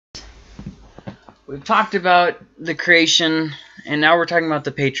we've talked about the creation, and now we're talking about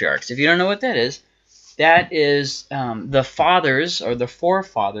the patriarchs. If you don't know what that is the fathers or the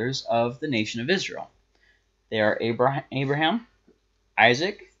forefathers of the nation of Israel. They are Abraham,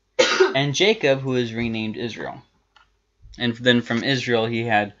 Isaac, and Jacob, who is renamed Israel. And then from Israel he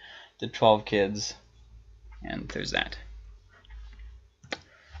had the 12 kids, and there's that.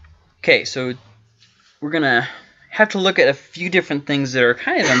 Okay, so we're going to have to look at a few different things that are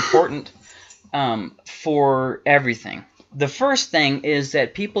kind of important for everything. The first thing is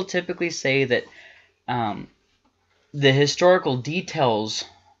that people typically say that the historical details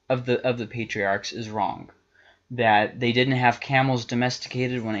of the patriarchs is wrong. That they didn't have camels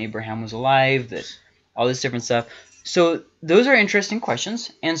domesticated when Abraham was alive, that all this different stuff. So those are interesting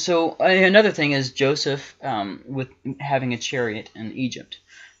questions. And so another thing is Joseph with having a chariot in Egypt.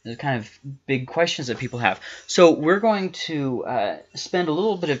 There's kind of big questions that people have. So we're going to spend a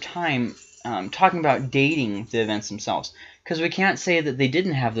little bit of time talking about dating the events themselves, because we can't say that they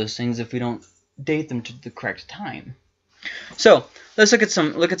didn't have those things if we don't date them to the correct time. So let's look at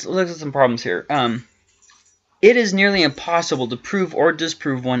some problems here. It is nearly impossible to prove or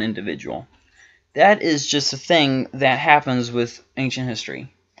disprove one individual. That is just a thing that happens with ancient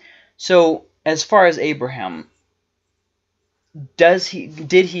history. So as far as Abraham,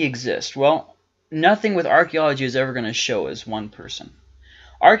 did he exist? Well, nothing with archaeology is ever going to show as one person.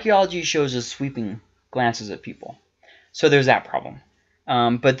 Archaeology shows us sweeping glances at people. So there's that problem.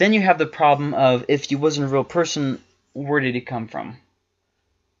 But then you have the problem of, if he wasn't a real person, where did he come from?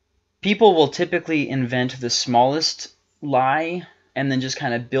 People will typically invent the smallest lie and then just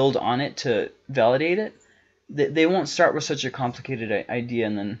kind of build on it to validate it. They won't start with such a complicated idea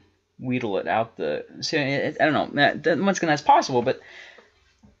and then wheedle it out. I don't know. Once again, that's possible, but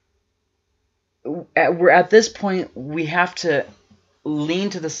we're at this point, we have to lean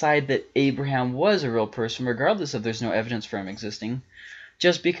to the side that Abraham was a real person, regardless if there's no evidence for him existing,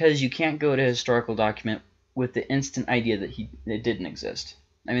 just because you can't go to a historical document with the instant idea that it didn't exist.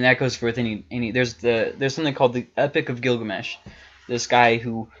 I mean, that goes for any. There's something called the Epic of Gilgamesh. This guy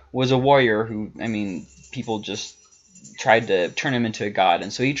who was a warrior who, I mean, people just tried to turn him into a god,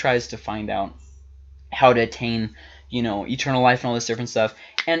 and so he tries to find out how to attain, eternal life and all this different stuff.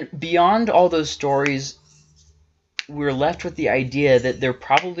 And beyond all those stories, we're left with the idea that there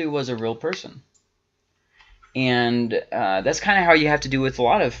probably was a real person. And that's kind of how you have to do with a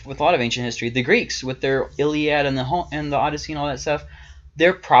lot of ancient history. The Greeks, with their Iliad and the Odyssey and all that stuff,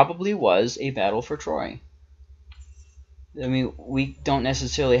 there probably was a battle for Troy. I mean, we don't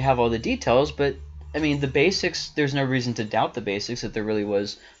necessarily have all the details, but I mean, the basics, there's no reason to doubt the basics, that there really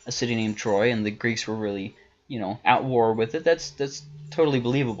was a city named Troy and the Greeks were really, at war with it. That's totally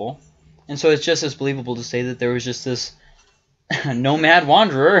believable. And so it's just as believable to say that there was just this nomad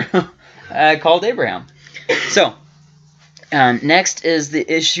wanderer called Abraham. So, next is the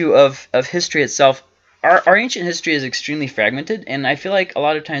issue of history itself. Our ancient history is extremely fragmented, and I feel like a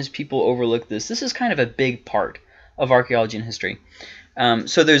lot of times people overlook this. This is kind of a big part of archaeology and history.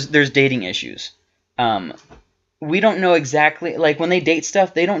 So there's dating issues. We don't know exactly, like when they date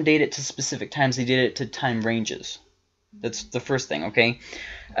stuff, they don't date it to specific times, they date it to time ranges. That's the first thing, okay?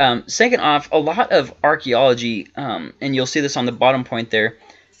 Second off, a lot of archaeology, and you'll see this on the bottom point there,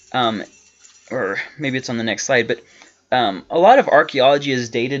 or maybe it's on the next slide, but a lot of archaeology is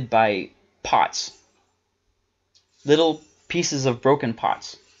dated by pots. Little pieces of broken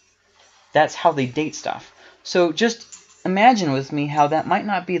pots. That's how they date stuff. So just imagine with me how that might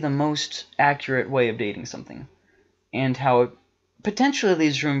not be the most accurate way of dating something, and how it potentially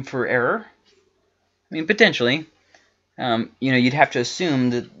leaves room for error. I mean, potentially. You'd have to assume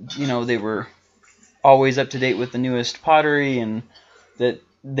that, they were always up to date with the newest pottery, and that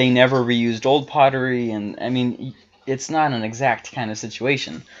they never reused old pottery, and I mean, it's not an exact kind of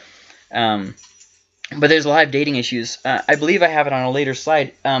situation. But there's a lot of dating issues. I believe I have it on a later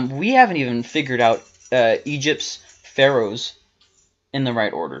slide. We haven't even figured out Egypt's pharaohs in the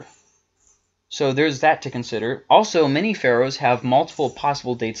right order. So there's that to consider. Also, many pharaohs have multiple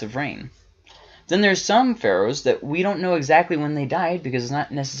possible dates of reign. Then there's some pharaohs that we don't know exactly when they died because it's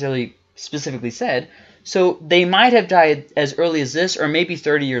not necessarily specifically said. So they might have died as early as this, or maybe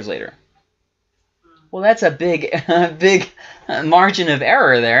 30 years later. Well, that's a big margin of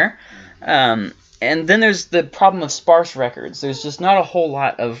error there. And then there's the problem of sparse records. There's just not a whole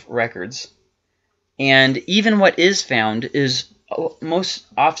lot of records. And even what is found is most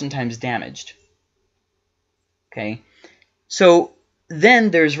oftentimes damaged. Okay? So then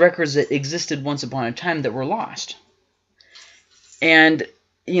there's records that existed once upon a time that were lost. And,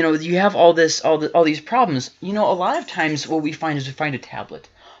 you have all these problems. A lot of times what we find is we find a tablet.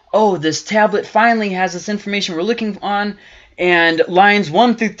 oh, this tablet finally has this information we're looking on, and lines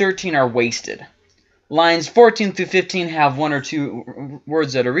 1 through 13 are wasted. Lines 14 through 15 have 1 or 2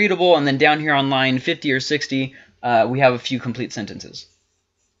 words that are readable, and then down here on line 50 or 60, we have a few complete sentences.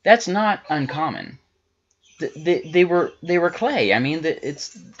 That's not uncommon. They were clay. I mean,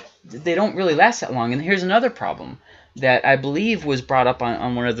 they don't really last that long. And here's another problem that I believe was brought up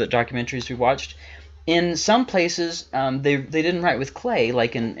on one of the documentaries we watched. In some places, they didn't write with clay,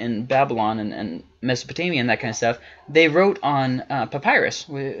 like in Babylon and Mesopotamia and that kind of stuff. They wrote on papyrus,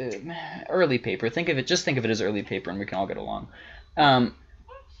 early paper. Just think of it as early paper, and we can all get along.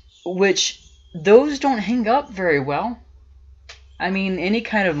 Which those don't hang up very well. I mean, any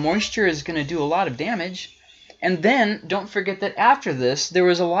kind of moisture is going to do a lot of damage. And then don't forget that after this, there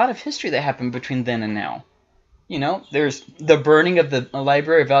was a lot of history that happened between then and now. You know, there's the burning of the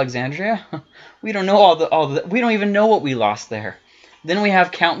Library of Alexandria. We don't know we don't even know what we lost there. Then we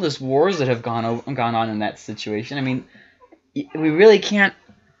have countless wars that have gone on in that situation. I mean, we really can't.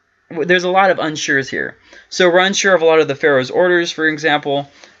 There's a lot of unsures here. So we're unsure of a lot of the Pharaoh's orders, for example,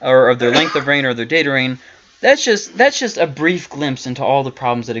 or of their length of reign or their date of reign. That's just a brief glimpse into all the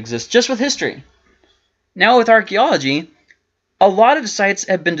problems that exist just with history. Now with archaeology, a lot of sites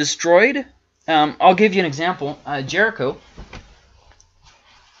have been destroyed. I'll give you an example. Jericho,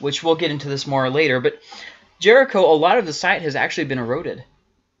 which we'll get into this more later, but Jericho, a lot of the site has actually been eroded,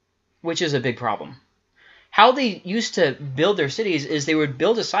 which is a big problem. How they used to build their cities is they would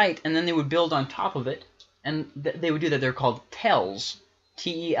build a site, and then they would build on top of it, and they would do that. They're called tells,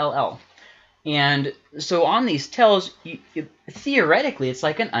 T-E-L-L. And so on these tells, theoretically, it's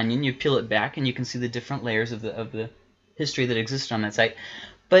like an onion. You peel it back, and you can see the different layers of the history that existed on that site.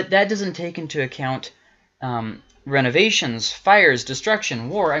 But that doesn't take into account renovations, fires, destruction,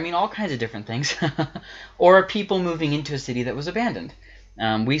 war. I mean, all kinds of different things. Or people moving into a city that was abandoned.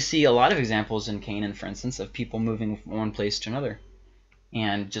 We see a lot of examples in Canaan, for instance, of people moving from one place to another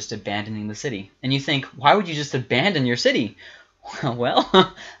and just abandoning the city. And you think, why would you just abandon your city?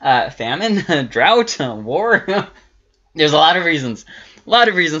 Well, famine, drought, war. There's a lot of reasons. A lot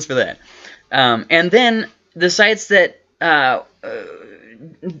of reasons for that. And then the sites that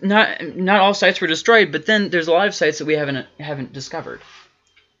not all sites were destroyed, but then there's a lot of sites that we haven't discovered.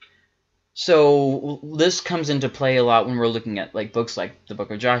 So this comes into play a lot when we're looking at like books like the Book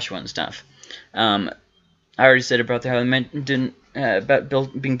of Joshua and stuff. I already said about how they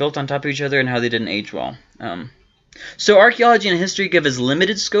being built on top of each other and how they didn't age well. So archaeology and history give us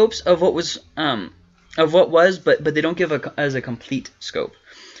limited scopes of what was, but they don't give as a complete scope.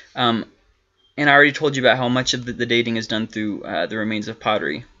 And I already told you about how much of the dating is done through the remains of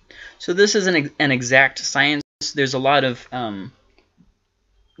pottery. So this is an exact science. There's a lot of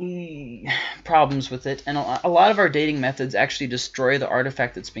problems with it, and a lot of our dating methods actually destroy the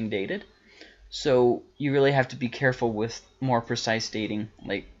artifact that's being dated. So you really have to be careful with more precise dating,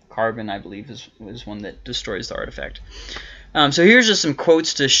 like carbon, I believe, is one that destroys the artifact. So here's just some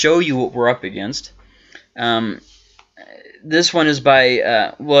quotes to show you what we're up against. This one is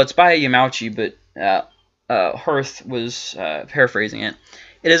by, it's by Yamauchi, but Hirth was paraphrasing it.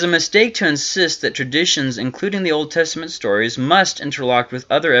 It is a mistake to insist that traditions, including the Old Testament stories, must interlock with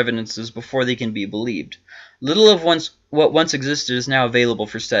other evidences before they can be believed. Little of what once existed is now available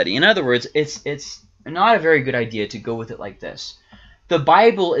for study. In other words, it's not a very good idea to go with it like this. The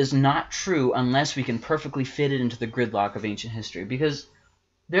Bible is not true unless we can perfectly fit it into the gridlock of ancient history, because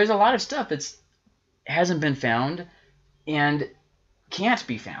there's a lot of stuff that hasn't been found and can't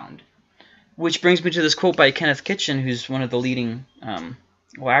be found. Which brings me to this quote by Kenneth Kitchen, who's one of the leading...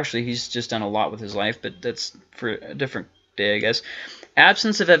 well, actually, he's just done a lot with his life, but that's for a different day, I guess.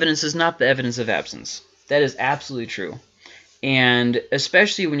 Absence of evidence is not the evidence of absence. That is absolutely true. And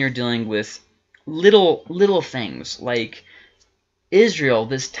especially when you're dealing with little things, like Israel,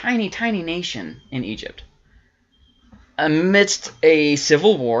 this tiny, tiny nation in Egypt, amidst a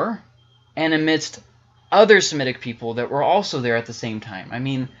civil war and amidst other Semitic people that were also there at the same time. I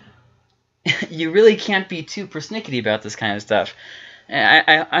mean, you really can't be too persnickety about this kind of stuff.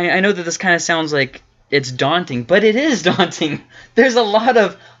 I know that this kind of sounds like it's daunting, but it is daunting. There's a lot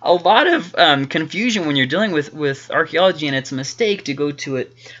of confusion when you're dealing with archaeology, and it's a mistake to go to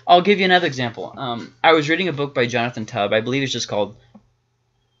it. I'll give you another example. I was reading a book by Jonathan Tubb. I believe it's just called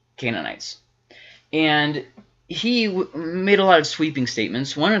Canaanites. And he made a lot of sweeping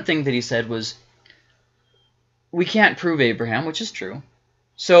statements. One of the things that he said was, we can't prove Abraham, which is true.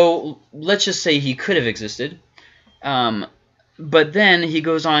 So let's just say he could have existed. But then he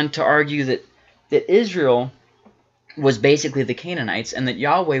goes on to argue that Israel was basically the Canaanites, and that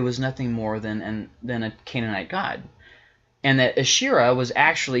Yahweh was nothing more than a Canaanite god. and that Asherah was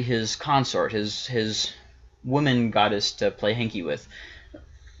actually his consort, his woman goddess to play hanky with.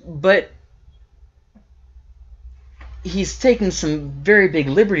 But he's taking some very big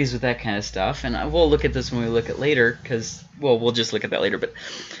liberties with that kind of stuff, and we'll look at this when we look at later, because, well, we'll just look at that later. But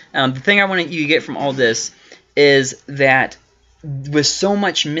the thing I want you to get from all this is that with so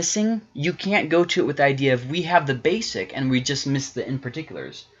much missing, you can't go to it with the idea of we have the basic and we just miss the in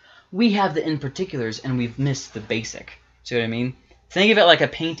particulars. We have the in particulars and we've missed the basic. See what I mean? Think of it like a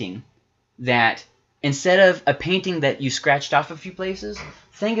painting that instead of a painting that you scratched off a few places,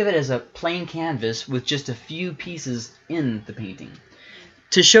 think of it as a plain canvas with just a few pieces in the painting.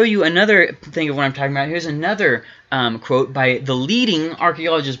 To show you another thing of what I'm talking about, here's another quote by the leading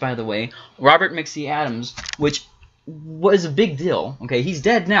archaeologist, by the way, Robert McC. which was a big deal. Okay, he's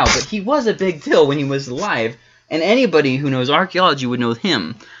dead now, but he was a big deal when he was alive, and anybody who knows archaeology would know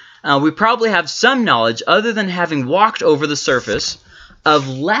him. We probably have some knowledge, other than having walked over the surface, of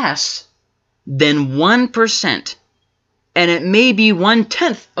less than 1%, and it may be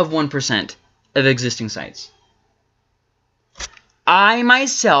 1/10 of 1% of existing sites. I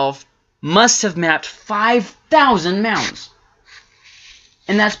myself must have mapped 5,000 mounds,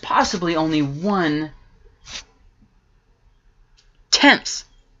 and that's possibly only 1/10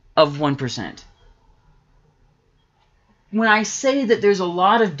 of 1%. When I say that there's a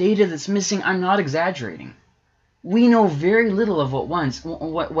lot of data that's missing, I'm not exaggerating. We know very little of what once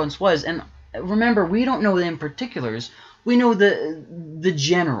was, and remember, we don't know the in particulars. We know the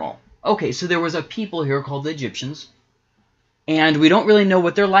general. Okay, so there was a people here called the Egyptians, and we don't really know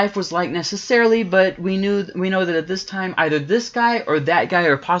what their life was like necessarily, but we know that at this time either this guy or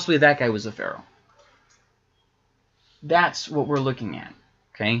possibly that guy was a pharaoh. That's what we're looking at.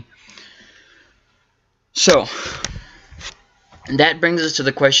 Okay, so that brings us to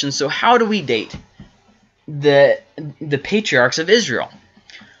the question, so how do we date the patriarchs of Israel?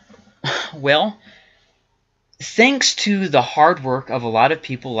 Well, thanks to the hard work of a lot of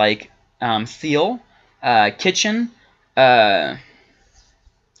people like Thiel, Kitchen, well,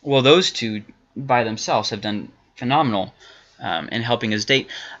 those two by themselves have done phenomenal in helping us date.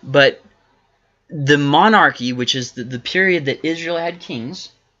 But the monarchy, which is the period that Israel had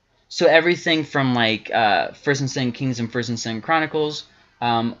kings, so everything from like 1st and 2nd Kings and 1st and 2nd Chronicles,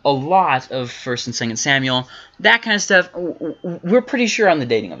 a lot of 1st and 2nd Samuel, that kind of stuff, we're pretty sure on the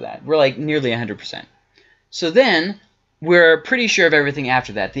dating of that. We're like nearly 100%. So then we're pretty sure of everything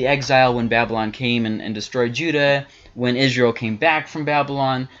after that. The exile when Babylon came and destroyed Judah, when Israel came back from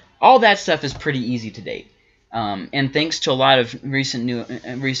Babylon, all that stuff is pretty easy to date. And thanks to a lot of recent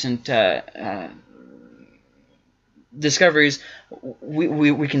discoveries,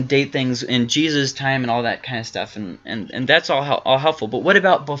 we can date things in Jesus' time and all that kind of stuff, and that's all helpful. But what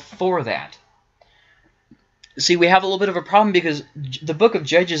about before that? See, we have a little bit of a problem because the book of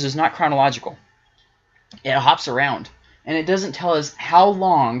Judges is not chronological. It hops around, and it doesn't tell us how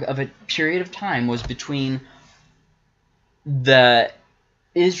long of a period of time was between the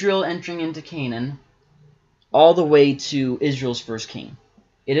Israel entering into Canaan all the way to Israel's first king.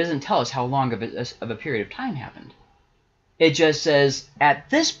 It doesn't tell us how long of a period of time happened. It just says, at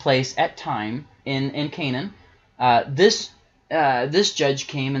this place, at time, in Canaan, this judge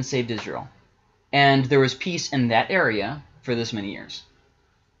came and saved Israel. And there was peace in that area for this many years.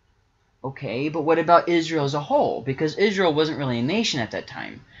 Okay, but what about Israel as a whole? Because Israel wasn't really a nation at that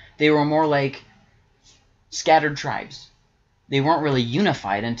time. They were more like scattered tribes. They weren't really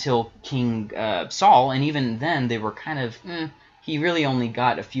unified until King Saul, and even then they were kind of... he really only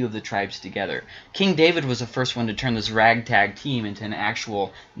got a few of the tribes together. King David was the first one to turn this ragtag team into an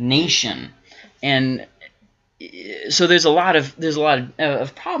actual nation, and so there's a lot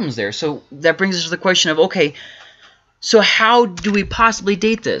of problems there. So that brings us to the question of, okay, so how do we possibly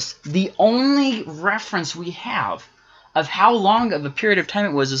date this? The only reference we have of how long of a period of time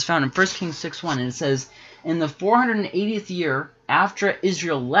it was is found in 1 Kings 6:1, and it says, in the 480th year after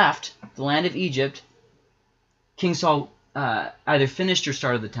Israel left the land of Egypt, King Saul either finished or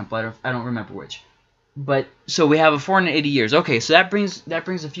started the temple. I don't remember which. But so we have a 480 years. Okay, so that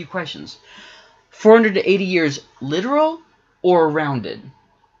brings a few questions. 480 years literal or rounded?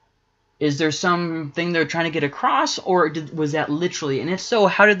 Is there something they're trying to get across, or was that literally? And if so,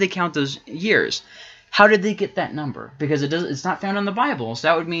 how did they count those years? How did they get that number? Because it's not found in the Bible, so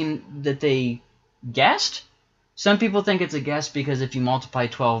that would mean that they guessed. Some people think it's a guess because if you multiply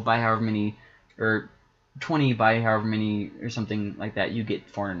 12 by however many, or 20 by however many, or something like that, you get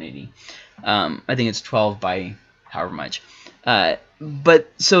 480. I think it's 12 by however much.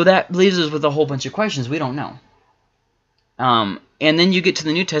 But so that leaves us with a whole bunch of questions we don't know. And then you get to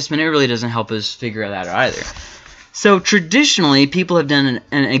the New Testament, it really doesn't help us figure that out either. So traditionally, people have done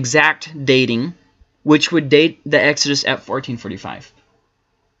an exact dating, which would date the Exodus at 1445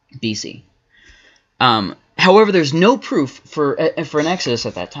 BC. However, there's no proof for an Exodus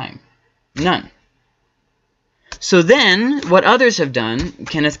at that time. None. So then, what others have done,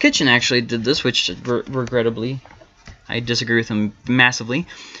 Kenneth Kitchen actually did this, which regrettably, I disagree with him massively.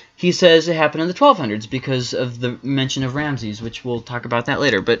 He says it happened in the 1200s because of the mention of Ramses, which we'll talk about that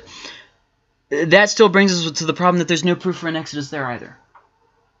later. But that still brings us to the problem that there's no proof for an Exodus there either.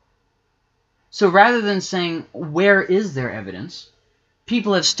 So rather than saying, where is there evidence,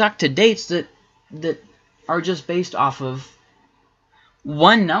 people have stuck to dates that are just based off of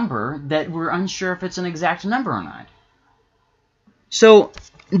one number that we're unsure if it's an exact number or not. So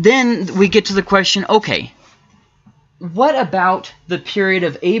then we get to the question, okay, what about the period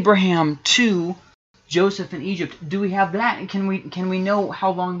of Abraham to Joseph in Egypt? Do we have that? Can we know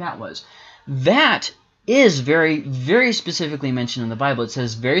how long that was? That is very, very specifically mentioned in the Bible. It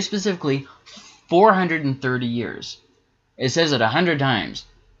says very specifically 430 years. It says it 100 times.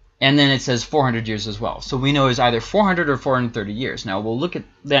 And then it says 400 years as well. So we know it's either 400 or 430 years. Now, we'll look at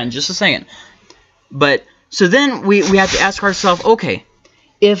that in just a second. But, so then we have to ask ourselves, okay,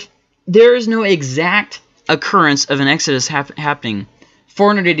 if there is no exact occurrence of an Exodus happening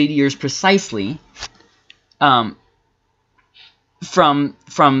 480 years precisely from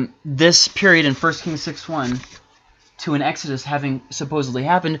this period in 1 Kings 6:1 to an Exodus having supposedly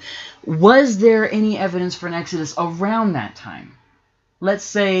happened, was there any evidence for an Exodus around that time? Let's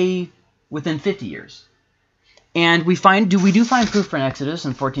say within 50 years. And we do find proof for an Exodus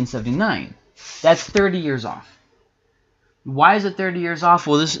in 1479. That's 30 years off. Why is it 30 years off?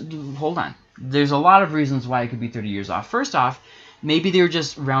 Well, hold on. There's a lot of reasons why it could be 30 years off. First off, maybe they were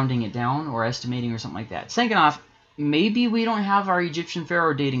just rounding it down or estimating or something like that. Second off, maybe we don't have our Egyptian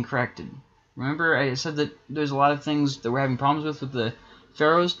pharaoh dating corrected. Remember I said that there's a lot of things that we're having problems with the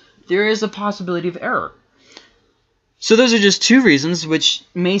pharaohs? There is a possibility of error. So those are just two reasons, which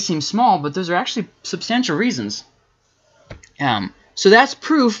may seem small, but those are actually substantial reasons. So that's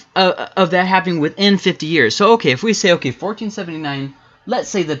proof of that happening within 50 years. So, okay, if we say, okay, 1479, let's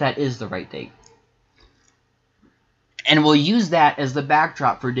say that is the right date. And we'll use that as the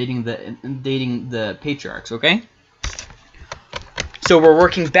backdrop for dating the patriarchs, okay? So we're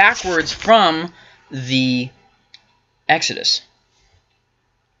working backwards from the Exodus.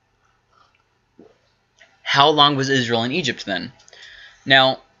 How long was Israel in Egypt then?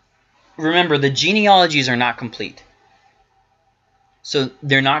 Now, remember, the genealogies are not complete. So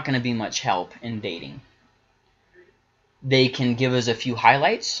they're not going to be much help in dating. They can give us a few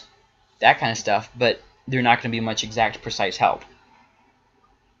highlights, that kind of stuff, but they're not going to be much exact, precise help.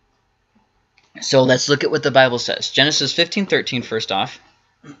 So let's look at what the Bible says. Genesis 15:13 first off.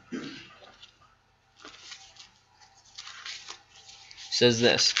 Says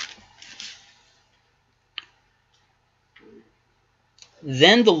this.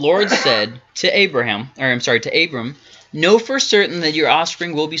 Then the Lord said to Abram, know for certain that your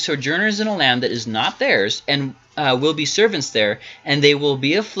offspring will be sojourners in a land that is not theirs, and will be servants there, and they will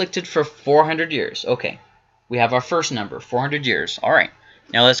be afflicted for 400 years. Okay, we have our first number, 400 years. All right,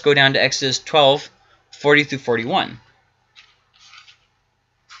 now let's go down to Exodus 12:40 through 41.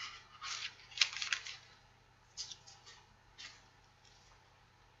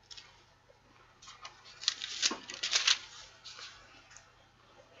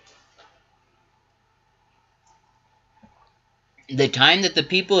 The time that the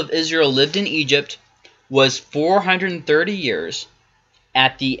people of Israel lived in Egypt was 430 years.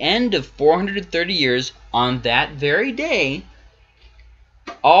 At the end of 430 years, on that very day,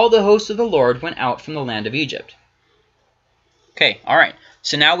 all the hosts of the Lord went out from the land of Egypt. Okay, all right.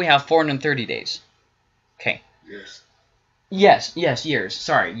 So now we have 430 days. Okay. Years. Yes, years.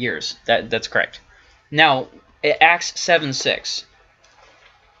 Sorry, years. That's correct. Now, Acts 7:6.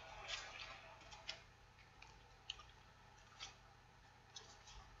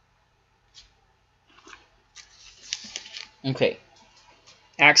 Okay.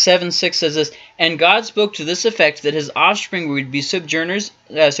 Acts 7:6 says this, and God spoke to this effect, that his offspring would be sojourners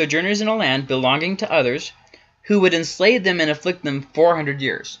in a land belonging to others, who would enslave them and afflict them 400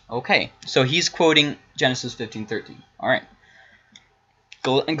 years. Okay, so he's quoting Genesis 15:13. All right.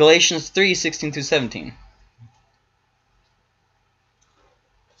 Galatians 3:16 through 17.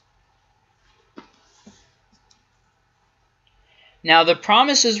 Now the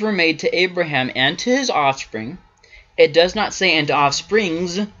promises were made to Abraham and to his offspring. It does not say, and to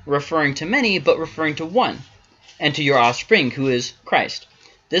offsprings, referring to many, but referring to one, and to your offspring, who is Christ.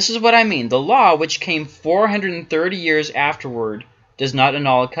 This is what I mean. The law, which came 430 years afterward, does not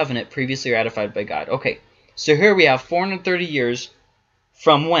annul a covenant previously ratified by God. Okay, So here we have 430 years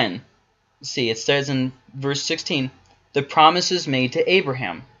from when? See, it says in verse 16, the promises made to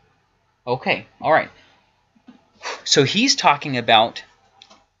Abraham. Okay, all right. So he's talking about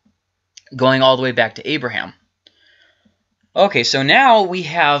going all the way back to Abraham. Okay, so now we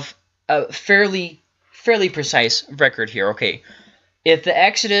have a fairly precise record here. Okay, if the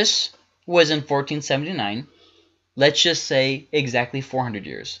Exodus was in 1479, let's just say exactly 400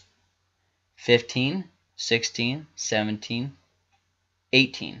 years. 15, 16, 17,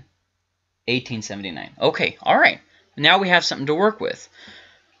 18. 1879. Okay, all right. Now we have something to work with.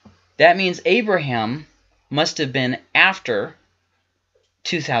 That means Abraham must have been after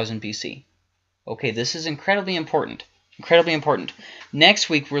 2000 BC. Okay, this is incredibly important. Incredibly important. Next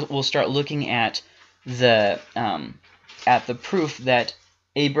week we'll start looking at the proof that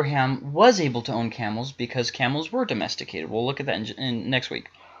Abraham was able to own camels because camels were domesticated. We'll look at that in next week.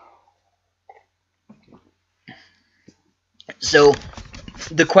 So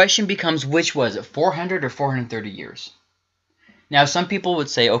the question becomes, which was it, 400 or 430 years? Now, some people would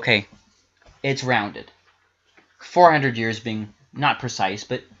say, okay, it's rounded. 400 years being not precise,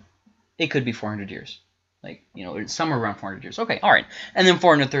 but it could be 400 years. Like, you know, it's somewhere around 400 years. Okay, all right. And then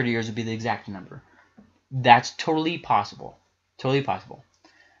 430 years would be the exact number. That's totally possible. Totally possible.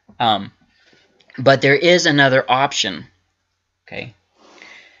 But there is another option. Okay.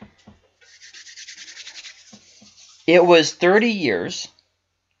 It was 30 years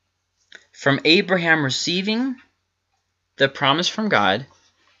from Abraham receiving the promise from God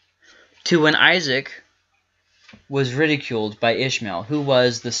to when Isaac was ridiculed by Ishmael, who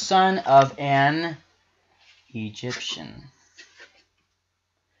was the son of an Egyptian,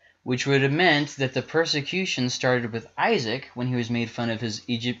 which would have meant that the persecution started with Isaac when he was made fun of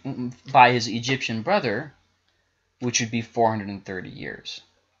by his Egyptian brother, which would be 430 years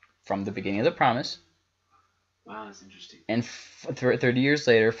from the beginning of the promise. Wow, that's interesting. And 30 years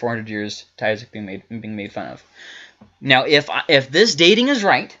later, 400 years to Isaac being made fun of. Now, if this dating is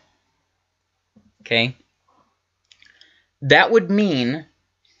right, okay, that would mean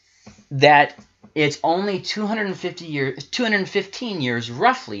that it's only 215 years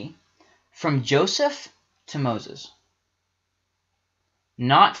roughly from Joseph to Moses.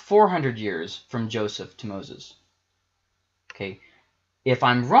 Not 400 years from Joseph to Moses. Okay, if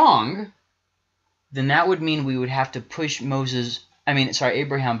I'm wrong, then that would mean we would have to push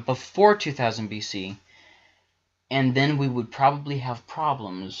Abraham before 2000 BC, and then we would probably have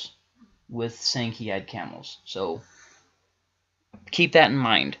problems with saying he had camels. So keep that in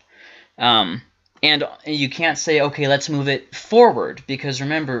mind. And you can't say, okay, let's move it forward, because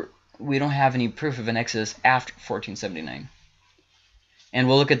remember, we don't have any proof of an Exodus after 1479. And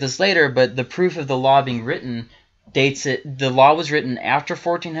we'll look at this later, but the proof of the law being written dates it. The law was written after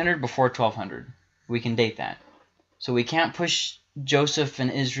 1400, before 1200. We can date that. So we can't push Joseph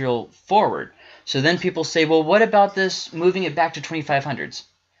and Israel forward. So then people say, well, what about this moving it back to 2500s?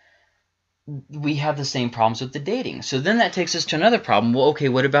 We have the same problems with the dating. So then that takes us to another problem. Well, okay,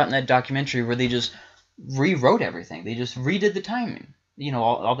 what about in that documentary where they just rewrote everything? They just redid the timing, you know,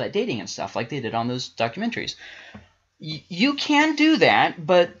 all that dating and stuff like they did on those documentaries. You can do that,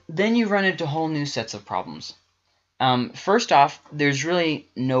 but then you run into whole new sets of problems. First off, there's really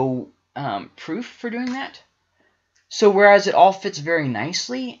no proof for doing that. So whereas it all fits very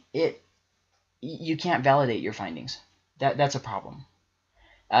nicely, you can't validate your findings. That's a problem.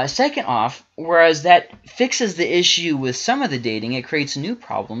 Second off, whereas that fixes the issue with some of the dating, it creates new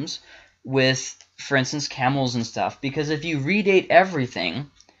problems with, for instance, camels and stuff. Because if you redate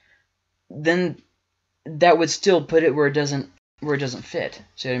everything, then that would still put it where it doesn't fit.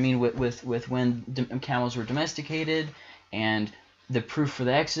 So I mean, with when camels were domesticated and the proof for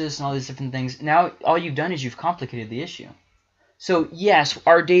the Exodus and all these different things, now all you've done is you've complicated the issue. So yes,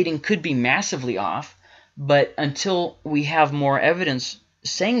 our dating could be massively off, but until we have more evidence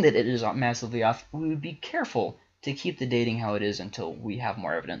saying that it is massively off, we would be careful to keep the dating how it is until we have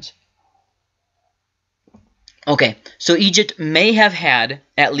more evidence. Okay, so Egypt may have had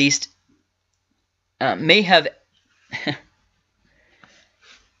at least, okay,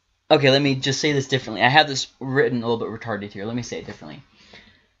 let me just say this differently. I have this written a little bit retarded here. Let me say it differently.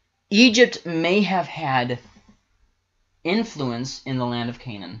 Egypt may have had influence in the land of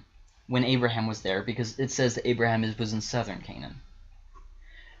Canaan when Abraham was there, because it says that Abraham was in southern Canaan.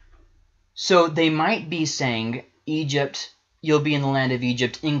 So they might be saying, Egypt, you'll be in the land of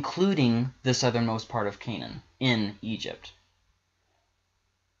Egypt, including the southernmost part of Canaan, in Egypt.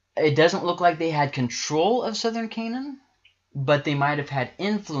 It doesn't look like they had control of southern Canaan, but they might have had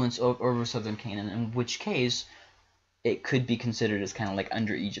influence over southern Canaan, in which case it could be considered as kind of like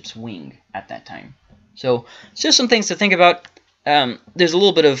under Egypt's wing at that time. So it's just some things to think about. There's a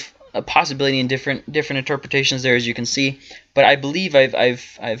little bit of a possibility in different interpretations there, as you can see, but I believe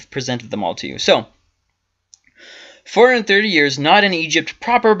I've presented them all to you. So 430 years, not in Egypt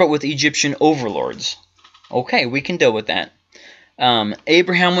proper, but with Egyptian overlords. Okay, we can deal with that.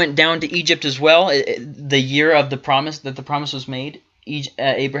 Abraham went down to Egypt as well. The year of the promise that the promise was made,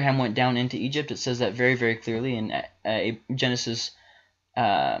 Abraham went down into Egypt. It says that very, very clearly in Genesis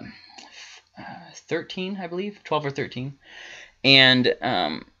 13, I believe, 12 or 13. And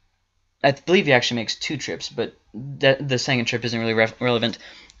I believe he actually makes 2 trips, but the second trip isn't really relevant.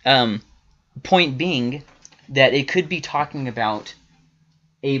 Point being that it could be talking about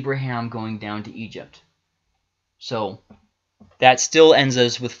Abraham going down to Egypt. So that still ends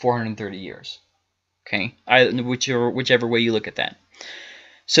us with 430 years. Okay, whichever way you look at that.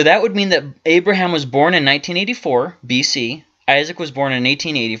 So that would mean that Abraham was born in 1984 BC, Isaac was born in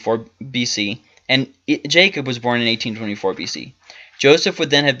 1884 BC, and Jacob was born in 1824 BC. Joseph would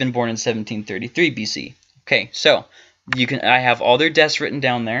then have been born in 1733 BC. Okay, so I have all their deaths written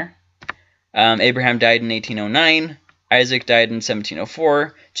down there. Abraham died in 1809, Isaac died in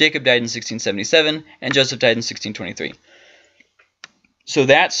 1704, Jacob died in 1677, and Joseph died in 1623. So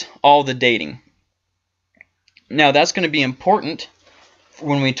that's all the dating. Now that's going to be important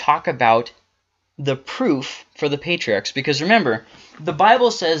when we talk about the proof for the patriarchs, because remember, the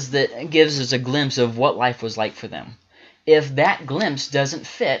Bible says that gives us a glimpse of what life was like for them. If that glimpse doesn't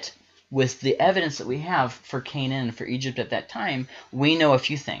fit with the evidence that we have for Canaan and for Egypt at that time, we know a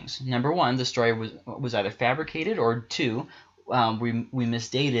few things. Number one, the story was either fabricated, or 2, we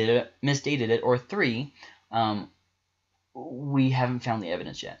misdated it, or 3, we haven't found the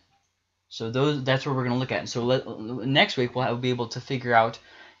evidence yet. So that's what we're going to look at. So next week we'll be able to figure out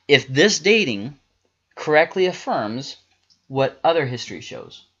if this dating correctly affirms what other history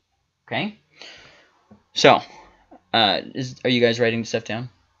shows. Okay? So, are you guys writing stuff down?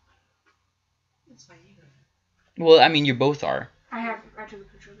 That's fine. You go. Well, I mean, you both are. I took a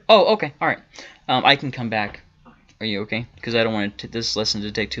picture of it. Oh, okay. All right. I can come back. Are you okay? Because I don't want this lesson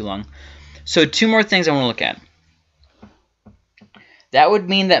to take too long. So 2 more things I want to look at. That would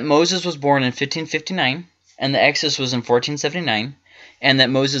mean that Moses was born in 1559, and the Exodus was in 1479, and that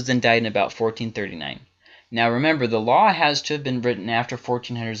Moses then died in about 1439. Now remember, the law has to have been written after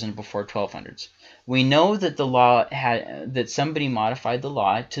 1400s and before 1200s. We know that the law that somebody modified the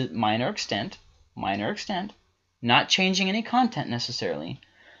law to minor extent, not changing any content necessarily,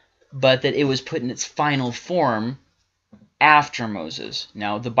 but that it was put in its final form after Moses.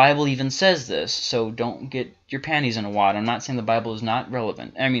 Now, the Bible even says this, so don't get your panties in a wad. I'm not saying the Bible is not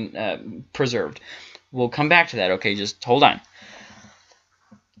relevant. I mean, preserved. We'll come back to that, okay? Just hold on.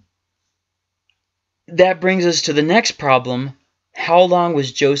 That brings us to the next problem. How long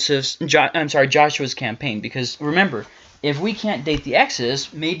was Joshua's campaign? Because remember, if we can't date the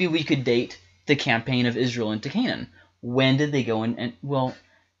Exodus, maybe we could date the campaign of Israel into Canaan. When did they go in? And well,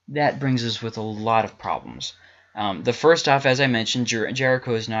 that brings us with a lot of problems. The first off, as I mentioned,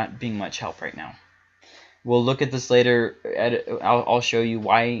 Jericho is not being much help right now. We'll look at this later. I'll show you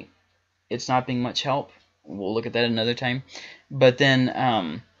why it's not being much help. We'll look at that another time. But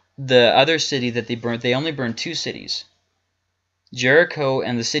then the other city that they burned, they only burned 2 cities. Jericho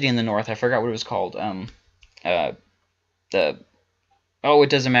and the city in the north. I forgot what it was called. It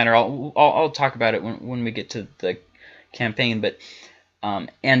doesn't matter. I'll talk about it when we get to the campaign. But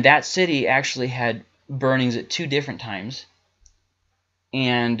and that city actually had burnings at 2 different times,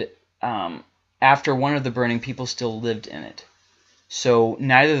 and after one of the burning, people still lived in it. So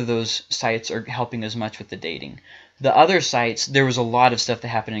neither of those sites are helping as much with the dating. The other sites, there was a lot of stuff that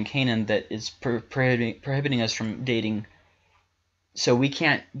happened in Canaan that is prohibiting us from dating. So we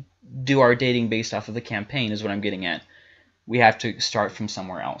can't do our dating based off of the campaign, is what I'm getting at. We have to start from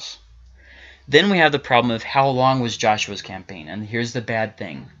somewhere else. Then we have the problem of how long was Joshua's campaign, and here's the bad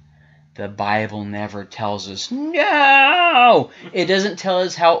thing. The Bible never tells us. No! It doesn't tell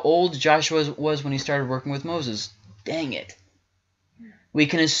us how old Joshua was when he started working with Moses. Dang it. We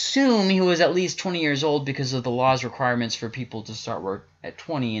can assume he was at least 20 years old because of the law's requirements for people to start work at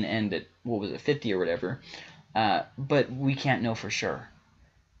 20 and end at, 50 or whatever. But we can't know for sure.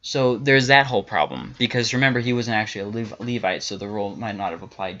 So there's that whole problem. Because remember, he wasn't actually a Levite, so the rule might not have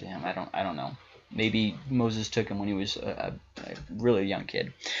applied to him. I don't know. Maybe Moses took him when he was a really young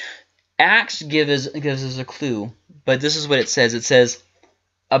kid. Acts gives us a clue, but this is what it says. It says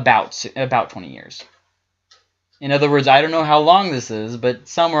about 20 years. In other words, I don't know how long this is, but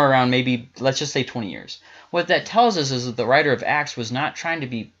somewhere around maybe, let's just say 20 years. What that tells us is that the writer of Acts was not trying to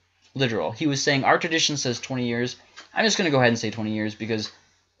be literal. He was saying, our tradition says 20 years. I'm just going to go ahead and say 20 years because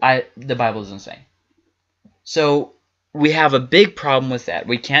the Bible doesn't say. So we have a big problem with that.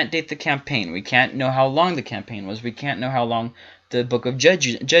 We can't date the campaign. We can't know how long the campaign was. We can't know how long the book of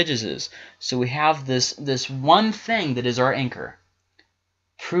Judges is. So we have this one thing that is our anchor.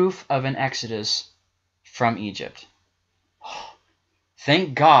 Proof of an exodus from Egypt.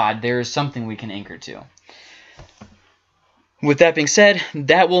 Thank God there is something we can anchor to. With that being said,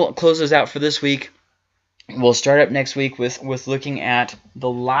 that will close us out for this week. We'll start up next week with looking at the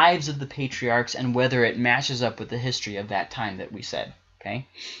lives of the patriarchs and whether it matches up with the history of that time that we said. Okay?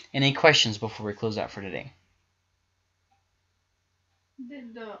 Any questions before we close out for today?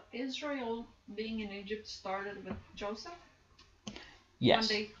 Did Israel being in Egypt started with Joseph? Yes.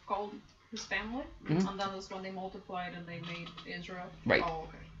 When they called his family? Mhm. And that was when they multiplied and they made Israel? Right. Oh,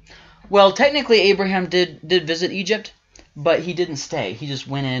 okay. Well, technically Abraham did visit Egypt, but he didn't stay. He just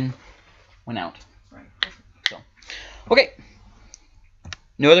went in, went out. Right. So, okay.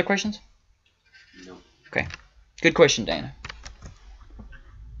 No other questions? No. Okay. Good question, Diana.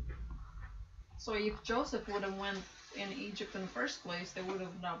 So if Joseph would have went in Egypt in the first place, there would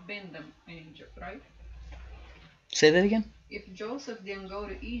have not been them in Egypt, right? Say that again? If Joseph didn't go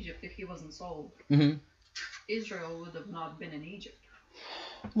to Egypt, if he wasn't sold, Mm-hmm. Israel would have not been in Egypt.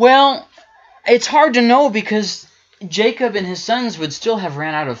 Well, it's hard to know because Jacob and his sons would still have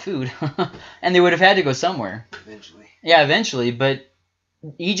ran out of food, and they would have had to go somewhere. Eventually. Yeah, eventually, but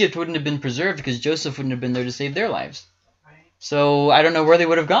Egypt wouldn't have been preserved because Joseph wouldn't have been there to save their lives. Right. So I don't know where they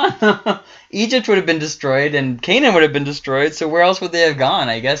would have gone. Egypt would have been destroyed, and Canaan would have been destroyed, so where else would they have gone?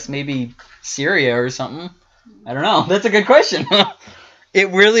 I guess maybe Syria or something. I don't know. That's a good question. It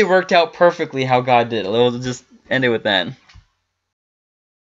really worked out perfectly how God did it. We'll just end it with that.